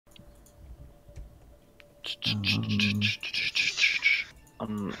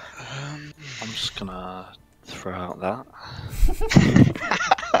I'm just gonna throw out that.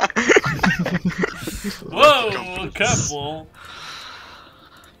 Whoa! Careful!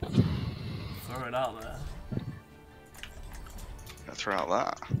 Throw it out there. Throw out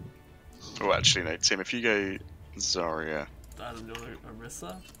that. Oh, actually, no, Tim, if you go Zarya. And your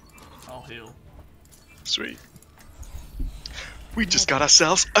Orisa, I'll heal. Sweet. We just got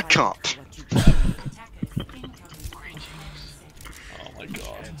ourselves a comp. Oh my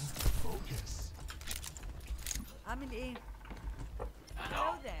god.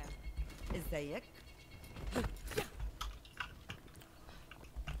 Hello there. ازيك؟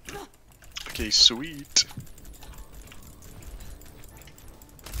 Okay, sweet.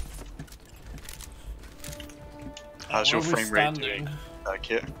 How's your frame rate doing,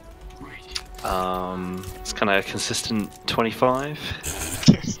 Kit? It's kind of a consistent 25.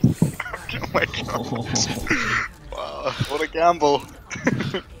 Oh my god. Wow, what a gamble.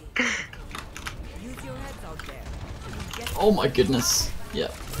 Oh my goodness.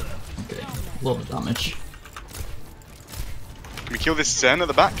 Yeah. Okay. A lot of damage. Can we kill this Zen at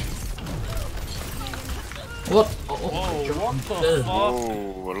the back? What? Oh, Whoa, my God. what the fuck?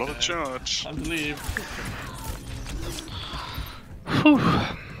 Oh, a lot of charge. Time to leave.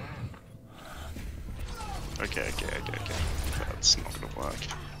 Okay. That's not gonna work.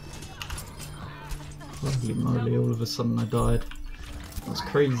 Holy moly, all of a sudden I died. That's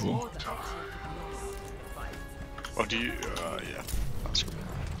crazy. Oh, do you? Yeah. That's cool.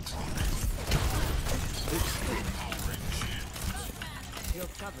 You're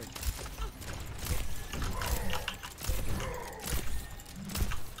covered.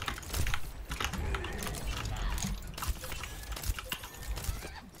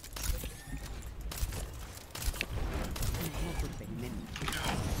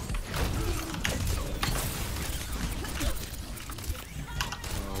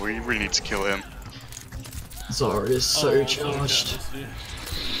 Oh, we really need to kill him. Zarya is so charged.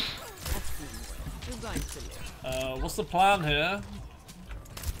 What's the plan here?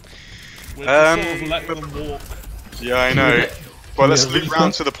 We're just sort of letting them walk. Yeah, I know. Well, let's loop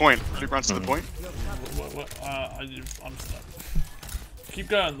round to the point. Loop round to the point. I'm stuck. Keep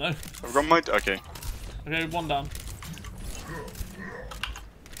going though. I've got my. Okay. Okay, one down.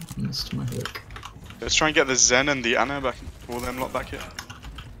 Missed my hook. Let's try and get the Zen and the Anna back. All them lot back here.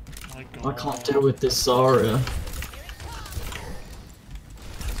 Oh my I god. can't deal with this Zarya.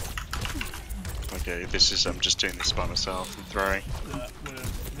 Okay, this is just doing this by myself and throwing. Yeah,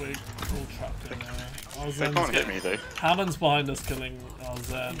 we're all trapped in there. Our They Zen's can't hit me though. Hammond's behind us killing our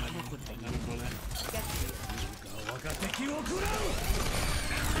Zen and everybody.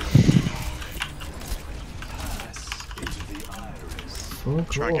 Oh,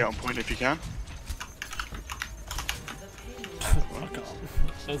 Try and get on point if you can. I can't.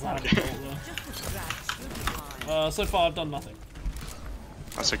 There's a Hammond there. So far I've done nothing.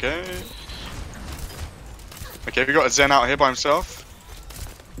 That's okay. Okay, we got a Zen out here by himself.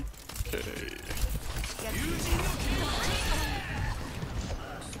 Okay.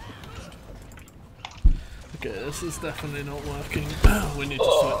 Okay, this is definitely not working. We need to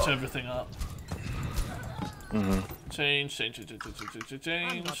switch everything up. Change.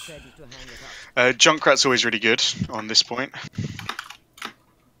 Junkrat's always really good on this point.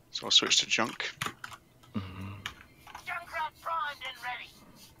 So I'll switch to Junk. Junkrat primed and ready.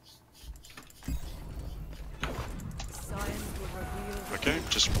 Okay,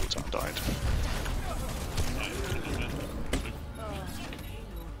 just walked out and died.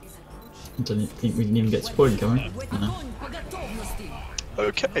 I don't think we can even get to point, can we? No.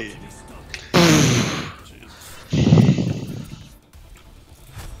 Okay.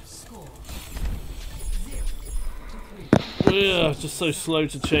 Yeah, it's just so slow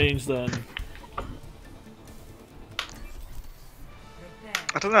to change then.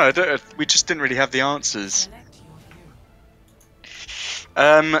 I don't know, we just didn't really have the answers.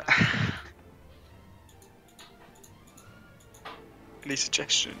 Any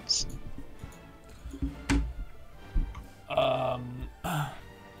suggestions? I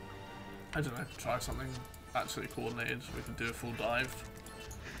don't know, try something actually coordinated. We could do a full dive.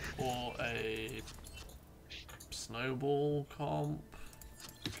 Or a snowball comp.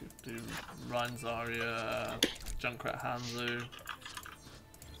 We could do Ryan Zarya, Junkrat Hanzo.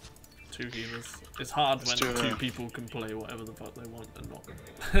 2 healers. It's hard when 2 people can play whatever the fuck they want and not.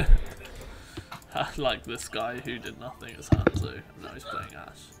 Like this guy who did nothing as Hanzo, and now he's playing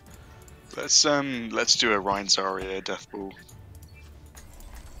Ash. Let's do a Ryan Zarya death ball.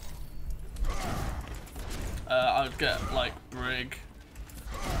 I'd get like Brig.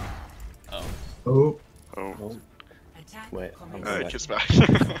 Oh. Oh. Wait, I'm Oh, back. Kit's back.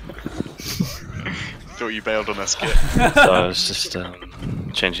 Thought you bailed on us, Kit. So I was just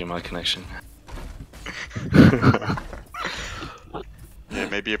changing my connection. Yeah,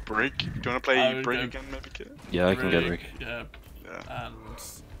 maybe a brig. Do you want to play brig again, maybe, Kit? Yeah, I can get Rick. Yeah. Yeah. And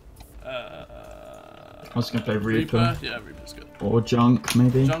I was gonna play Reaper. Yeah, Reaper's good. Or Junk,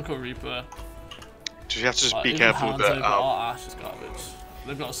 maybe. Junk or Reaper. You have to just be Even careful Hanzo, that. but our Ash is garbage.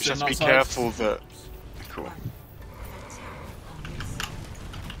 They've got a You sim have to be outside. careful that. Cool.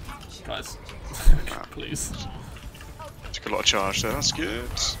 Guys, please. Took a lot of charge there. That's good.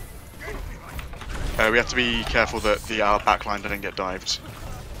 We have to be careful that our backline didn't get dived.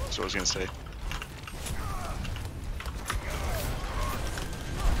 That's what I was gonna say.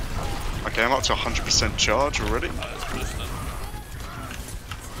 Okay, I'm up to 100% charge already.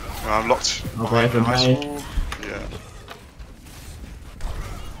 I'm locked behind the ice wall. Yeah.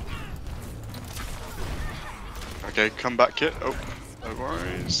 Okay, come back, Kit. Oh, no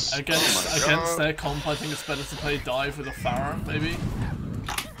worries. Against their comp, I think it's better to play dive with a Pharah, maybe.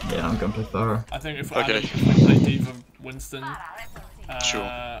 Yeah, I'm gonna play Pharah. I think if Okay. if we play D.Va Winston. Sure.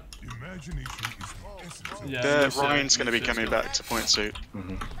 Yeah, Ryan's going to be coming back to point suit.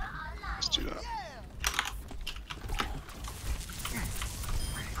 Mm-hmm. Let's do that.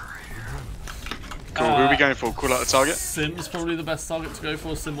 Cool, who are we going for? Call out the target? Sim's probably the best target to go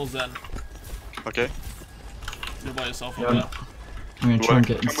for, Sim or Zen. Okay. You're by yourself Yeah. on that. I'm gonna try and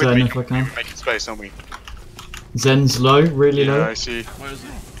get Come with Zen me. if I can. We're making space, aren't we? Zen's low, really Yeah, low. I see. Where is he?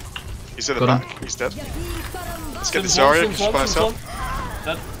 He's at the Got back. He's dead. Let's get this Sim's one, Zarya. Sim's She's one, by Sim's herself.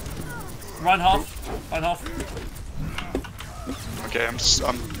 one. Dead. Ryan half. Ryan half. Okay, I'm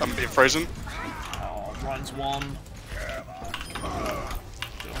being frozen. Oh, Ryan's one.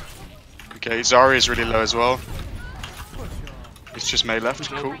 Okay, Zarya is really low as well. It's just May left.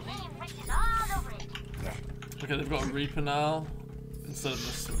 Cool. Okay, they've got a Reaper now instead of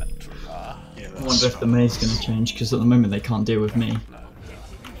the Symmetra. Yeah, I wonder if the May's gonna change, because at the moment they can't deal with me.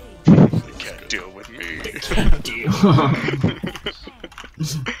 You can't deal with me.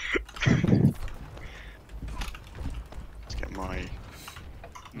 Let's get my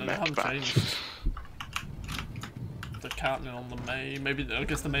No, they mech haven't back. changed. They're counting on the May. Maybe I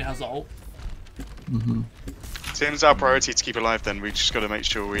guess the May has ult. Seems our priority to keep alive. Then we just got to make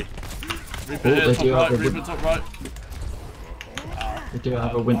sure we. Reaper Oh, here, they top do right. have a Reaper top right. They do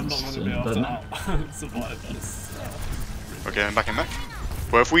have a I'm not going to Winston, be able but to no. survive this. Okay, I'm back in mech.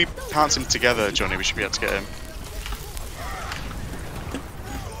 Well, if we pounce him together, Johnny, we should be able to get him.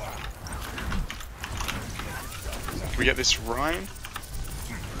 Can we get this Ryan?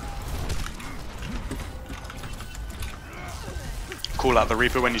 Call out the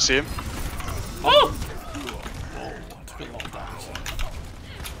Reaper when you see him. Oh! Oh, I took a lot of damage.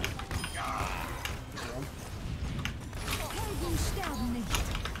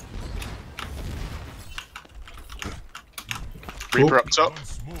 Reaper up top.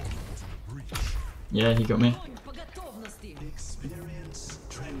 Yeah, he got me.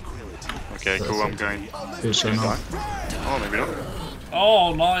 Okay, cool. I'm going. Good shot now. Oh, maybe not.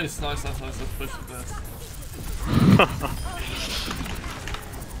 Oh, nice. Let's push this.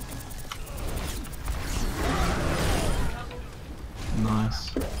 Nice.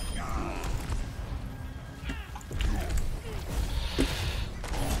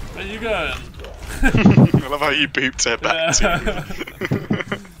 Where you going? I love how you booped her back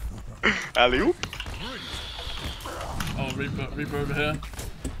to you. Alley-oop. Oh, Reaper over here.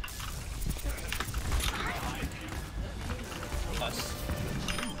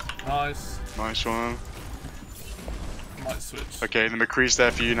 Nice. Nice one. Might switch. Okay, the McCree's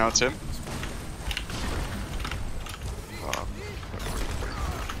there for you now, Tim.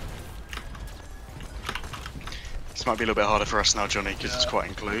 This might be a little bit harder for us now, Johnny, because it's quite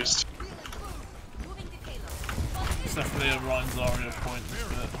enclosed. It's definitely a Ryan Zarya point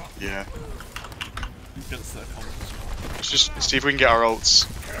Yeah. against their comp. Let's just see if we can get our ults.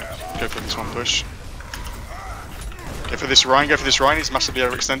 Go for this one push. Go for this Ryan, he's massively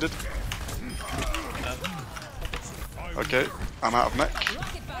overextended. Okay, I'm out of mech.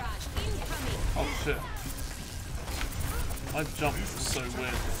 Oh shit. My jump is so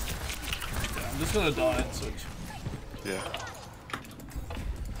weird. Okay, I'm just gonna die and switch. Yeah.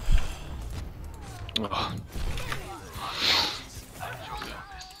 Oh,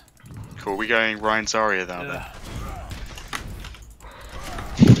 Cool, we going Ryan Zarya now then.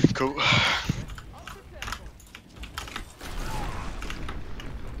 Cool.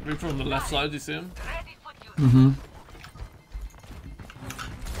 Reaper on the left side, do you see him? Mm-hmm.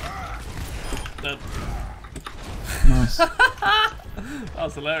 Dead. Nice. That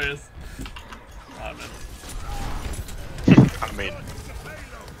was hilarious. Alright, man. I mean,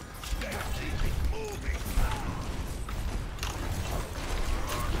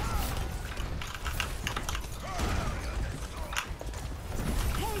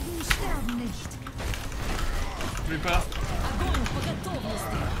 Reaper.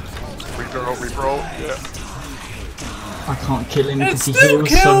 reroll, yeah. I can't kill him It because he still heals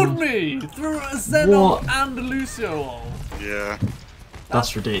killed so... me through a Xenon What? and a Lucio ult. Yeah.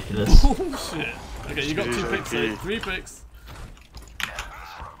 That's ridiculous. Bullshit. Okay, you got 2 picks, eh? 3 picks.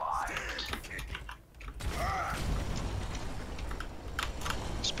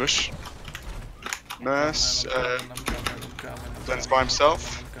 Let's push. Nurse, I'm coming. Glenn's by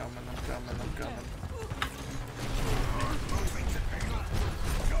himself. I'm coming.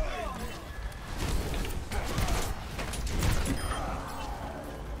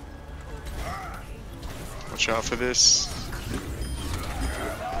 Watch out for this.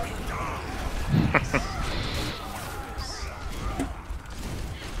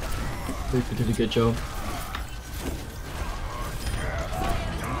 Reaper did a good job.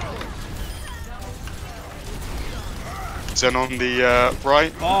 Zen on the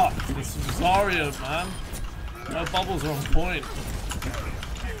right. Oh, this is Zarya, man. Her bubbles are on point.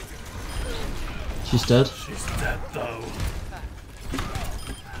 She's dead. She's dead though.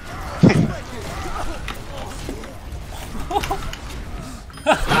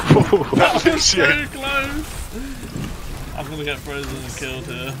 That was so close. I'm gonna get frozen and killed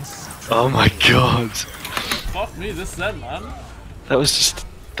here. Oh my god. Fuck me, this Zen, man. That was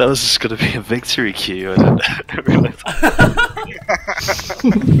just gonna be a victory queue. I don't realise.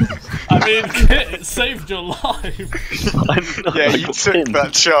 I mean, Kit, it saved your life. Yeah, you took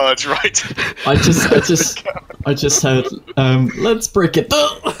that charge, right? I just heard, let's break it.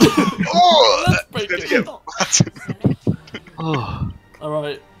 Oh, Let's break it. Oh.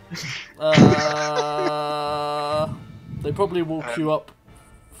 Alright. They probably will queue up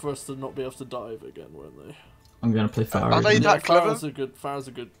for us to not be able to dive again, won't they? I'm gonna play Farah. Are they again. that clever? Farah's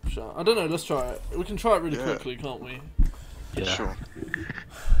a good shot. I don't know, let's try it. We can try it really quickly, can't we? Yeah. Sure.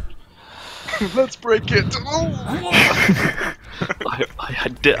 Let's break it.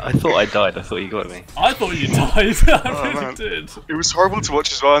 I thought I died. I thought you got me. I thought you died. I really man. did. It was horrible to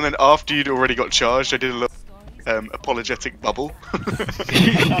watch as well, and then after you'd already got charged, I did a little apologetic bubble.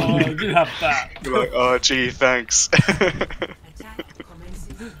 Oh, you have that. You're like, oh gee, thanks.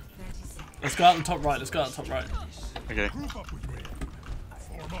 Let's go out the top right. Okay.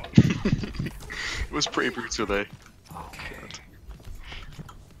 It was pretty brutal though.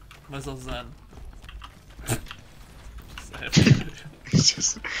 Where's our Zen? He's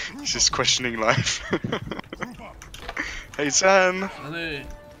just questioning life. Hey Zen! Annie,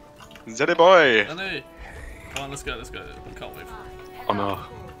 Zeddy boy! Annie. Come on, let's go. I can't wait for it. Oh no.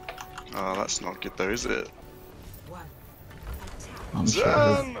 Oh, that's not good though, is it? I'm sure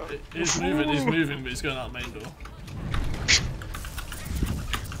it is. Zen! He's moving, but he's going out the main door.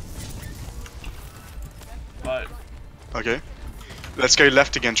 Right. Okay. Let's go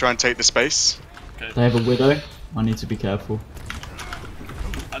left again, try and take the space. Okay. They have a widow. I need to be careful.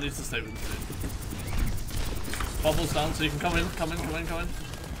 I need to stay with the team. Bubbles down so you can come in.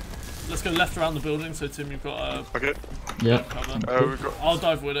 Let's go left around the building so Tim, you've got Okay. Yep. cover. We've got. I'll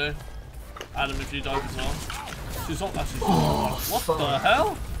dive Widow. Adam, if you dive as well. She's not actually. What the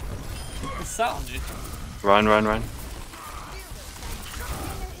hell? What's sat on you? Ryan.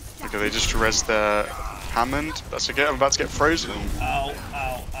 Okay, they just res their Hammond. That's okay, I'm about to get frozen. Ow.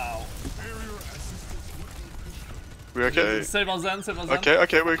 We okay? Save our Zen.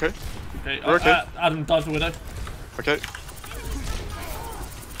 Okay, we're okay. Okay, We're okay. Adam, dive the Widow. Okay.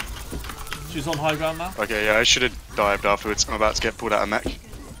 She's on high ground now. Okay, yeah, I should have dived afterwards. I'm about to get pulled out of mech.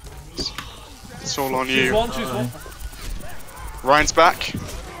 It's all on She's you. one. Ryan's back.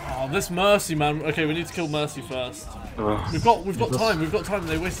 Oh, this Mercy, man. Okay, we need to kill Mercy first. Oh. We've got time.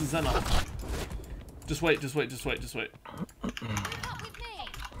 They wasted Zen up. Just wait.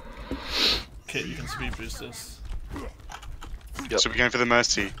 Kit, you can speed boost this. Yep. So we're going for the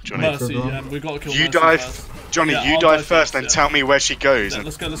Mercy, Johnny. Mercy, yeah, we've got to kill You Mercy dive, first. Johnny. Yeah, You I'll dive dive first, first, then yeah. tell me where she goes. Yeah, And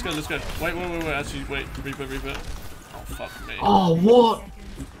let's go. Wait. Actually, wait. Reaper. Oh, fuck me. Oh, what?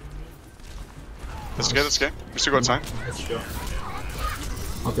 let's go. We still got time.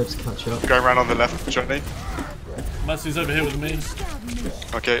 I'll be able to catch up. Going around on the left, Johnny. Mercy's over here with me.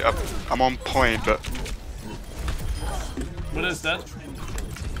 Okay, I'm on point, but Widow's dead.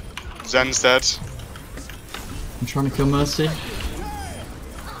 Zen's dead. I'm trying to kill Mercy.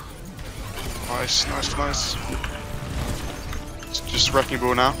 Nice. Just wrecking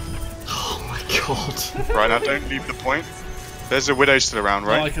ball now. Oh my god. Right now, don't leave the point. There's a Widow still around,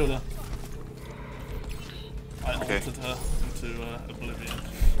 Oh, I right? killed her. I Okay. ulted her. into oblivion.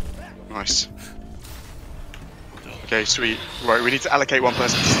 Nice. Okay, sweet. Right, we need to allocate one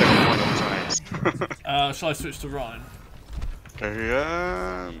person to stay on point all times. Shall I switch to Ryan?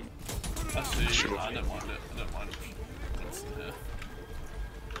 Okay, Actually, Sure. I don't mind it. I don't mind it. It's here.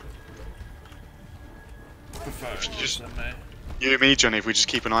 Prefer it Just- than me. you and me, Johnny, if we just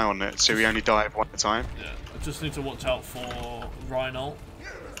keep an eye on it, so we only dive one at a time. Yeah, I just need to watch out for Ryan ult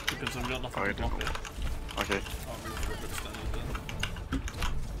because I've got nothing Oh, to I don't block it. Okay, I'll move for a bit extended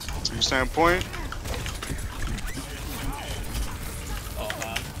then. so you stay on point. Oh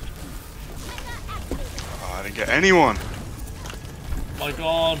man. Oh, I didn't get anyone. My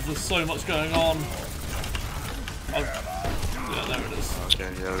god, there's so much going on. Yeah, there it is. Okay,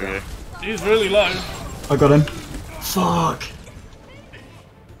 yeah, there we go. He's really low. I got him. Fuck.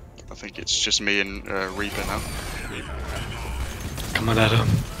 I think it's just me and Reaper now. Come on, Adam.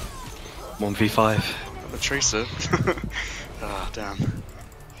 1v5. The Tracer. Ah, damn.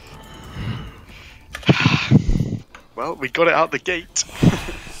 Well, we got it out the gate.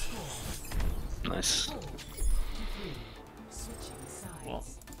 Nice. What?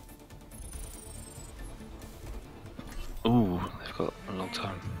 Ooh, they've got a long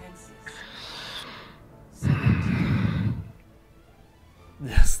time.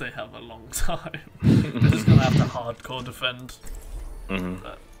 Yes, they have a long time. They're just gonna have to hardcore defend. Mm-hmm.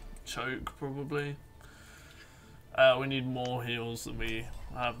 Choke, probably. We need more heals than we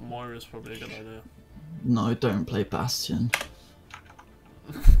have. Moira's probably a good idea. No, don't play Bastion.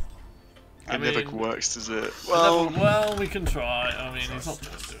 I It never mean, works, does it? well, Well, we can try. I mean, he's not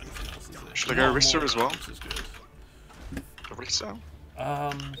going to do anything else, is he? Should I go Not Orisa Moira, as well? Which is good. Orisa?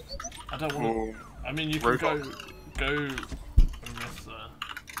 I don't want Or to. I mean, you can Roadhog? go Orisa.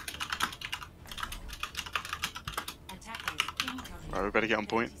 Right, we better get on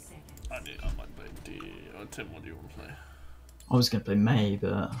point. I might play D. Or Tim, what do you want to play? I was gonna play May, but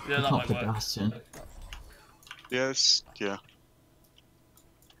Yeah, I that can't might play work. Bastion. Yes, yeah.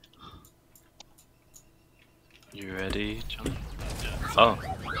 You ready, Johnny? Yeah, Oh,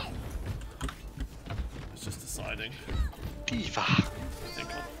 it's just deciding. Diva. I think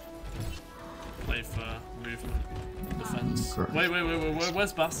I'll play for movement, defense. Correct. Wait,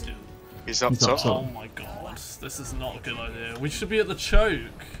 where's Bastion? He's up He's up top. top. Oh my god, this is not a good idea. We should be at the choke.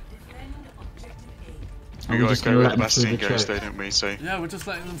 We Are we gotta just go gonna where let the them through Bastion the goes, choke? though, don't we? So, Yeah, we're just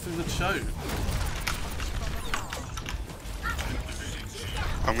letting them through the choke.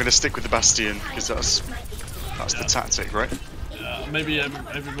 I'm gonna stick with the Bastion, because that's the tactic, right? Yeah, maybe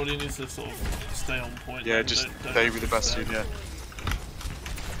everybody needs to sort of stay on point. Yeah, like, just don't stay with the overstep. Bastion, yeah.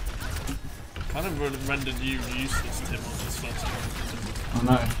 Kind of rendered you useless, Tim, on this first one.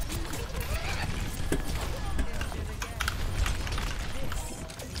 I know.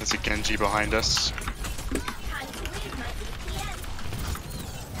 There's a Genji behind us.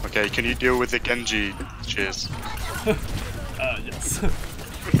 Okay, can you deal with the Genji? Cheers. Yes.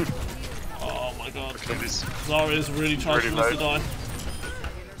 Oh my god. Okay, this Zarya's really charging Really us to low. die.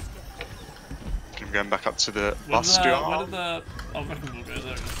 I'm going back up to the Where Bastion. did the... I reckon we'll go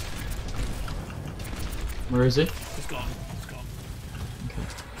there. It is. Where is he? It's gone. It's gone.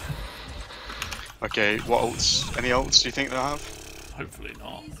 Okay, what ults? Any ults do you think they'll have? Hopefully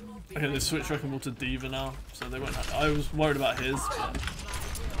not. Okay, they switch Wrecking Ball to Diva now, so they won't have... I was worried about his, but...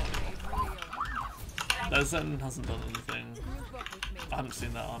 Their Zen hasn't done anything. I haven't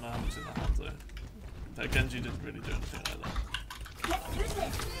seen that on, I haven't seen that Hanzo. That Genji didn't really do anything like that.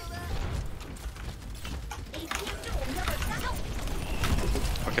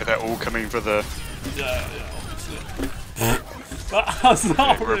 Okay, they're all coming for the... Yeah, obviously. That's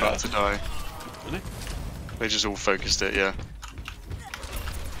not We're about to die. Really? They just all focused it, yeah.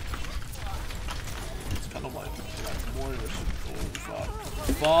 It's kind of like Moira should... Oh, fuck.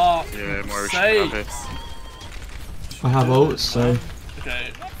 Fuck! Yeah, Moira should have it. I have ults, so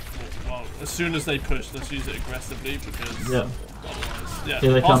Okay, well, as soon as they push, let's use it aggressively because yeah. otherwise... Yeah,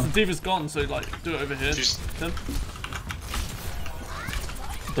 Here they Master come. Diva's gone, so like, do it over here. Just- Tim.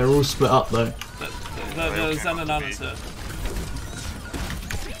 They're all split up though. The Zen and Ana's here.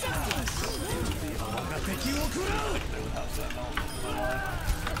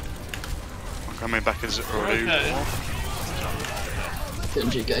 I'm coming back as Uru. Okay.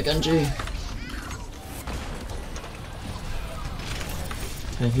 Genji, get a Genji.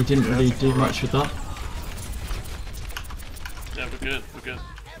 Okay, he didn't really do much with that. Yeah, we're good, we're good.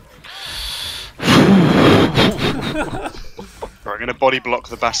 Right, I'm gonna body block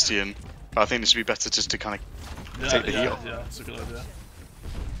the Bastion, but I think this would be better just to kind of Yeah, take the heat yeah, off. yeah, it's a good idea.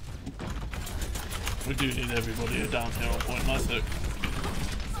 We do need everybody down here on point. Nice hook.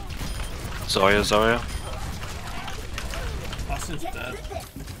 Zarya. Bastion's dead.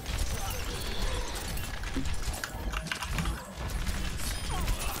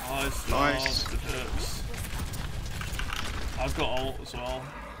 Nice. Good hooks. I've got ult as well.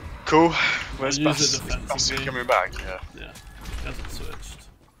 Cool. Where's I'll use it Bastion? defensively. Bastion coming back? Yeah. Yeah, he hasn't switched.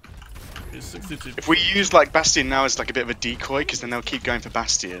 He's 62. If we use like Bastion now as like a bit of a decoy, because then they'll keep going for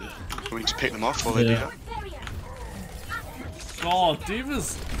Bastion, we can just pick them off while they do that. God,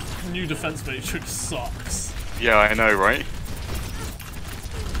 D.Va's new defense matrix sucks. Yeah, I know, right?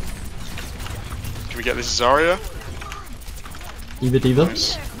 Can we get this Zarya? D.Va.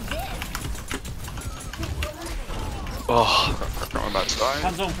 Nice. Oh, I'm about to die.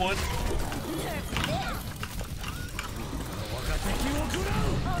 Hands on point.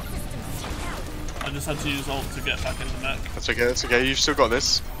 I just had to use ult to get back in the mech. That's okay, that's okay. You've still got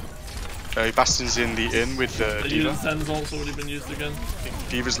this. Bastion's in the inn with The D.Va. Zen's ult's already been used again.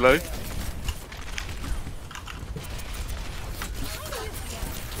 D.Va's low.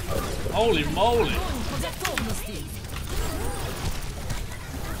 Holy moly!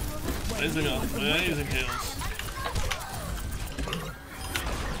 Amazing heals.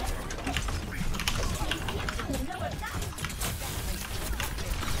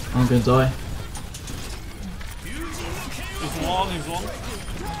 I'm gonna die. He's one.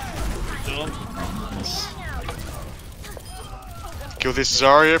 Good job. Nice. Kill this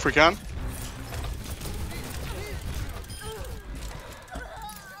Zarya if we can.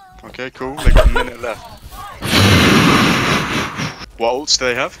 Okay, cool. They've got a minute left. What ults do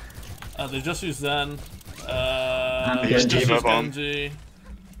they have? They just used Zen. And They use just D.Va used bomb. Genji.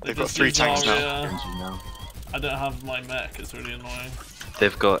 They've just got 3 used tanks now. Zarya. I don't have my mech, it's really annoying.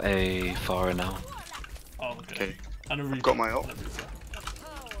 they've got a Pharah now. Oh, okay. Okay, And a I've got my ult. And a Reaper.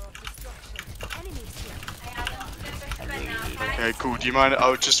 Okay, cool. Do you mind?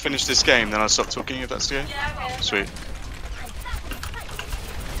 I'll just finish this game, then I'll stop talking if that's okay. Sweet.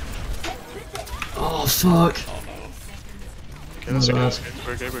 Oh fuck. Oh no. Okay, that's My okay. bad. That's okay.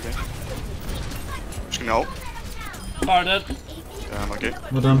 We're okay, we're okay. Just gonna ult. Fire dead. Yeah, I'm okay.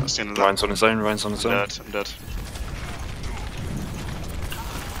 Well done. That's the end of that. Ryan's on his own, Ryan's on his I'm own. dead, I'm dead.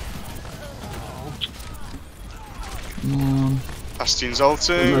 Come on. Bastion's Let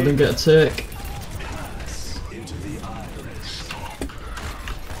ulting. them get a tick.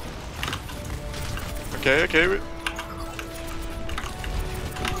 Okay, okay.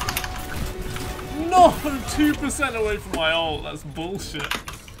 No! 2% away from my ult, that's bullshit.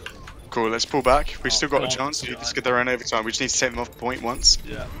 Cool, let's pull back. We've still got a God, chance. yeah, Let's get their own overtime. We just need to take them off point once.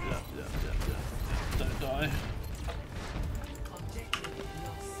 Yeah. Don't die.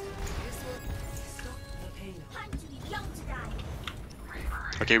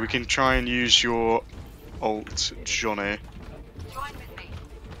 Okay, we can try and use your ult, Johnny.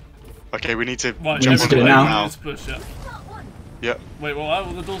 Okay, we need to Right, jump on the do it lane now. now. Let's push, yeah. Yep. Wait, well,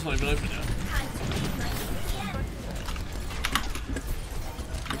 the door's not even open yet.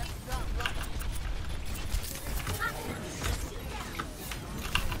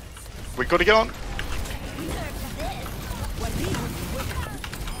 We gotta get on.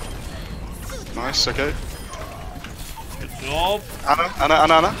 Nice, okay. Good job.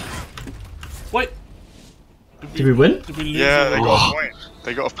 Anna. Wait! Did we win? Did we lose Yeah, it? they got a point.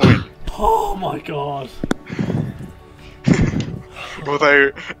 They got a point. Oh my god.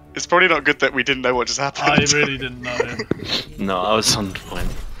 Although, it's probably not good that we didn't know what just happened. I really didn't know. No, I was on point.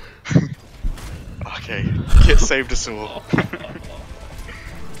 Okay, Kit saved us all.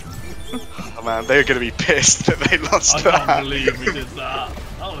 Oh man, they're gonna be pissed that they lost I that. can't believe we did that.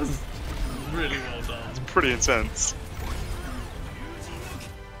 That was really well done. Pretty intense.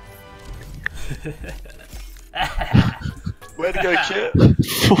 Where'd you go, Kit?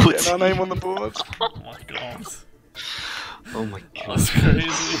 Getting our name on the board. Oh my god. Oh my That god. was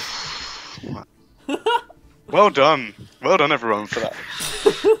crazy. Well done. Well done, everyone, for that.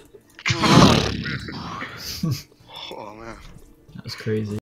 Oh man. That was crazy.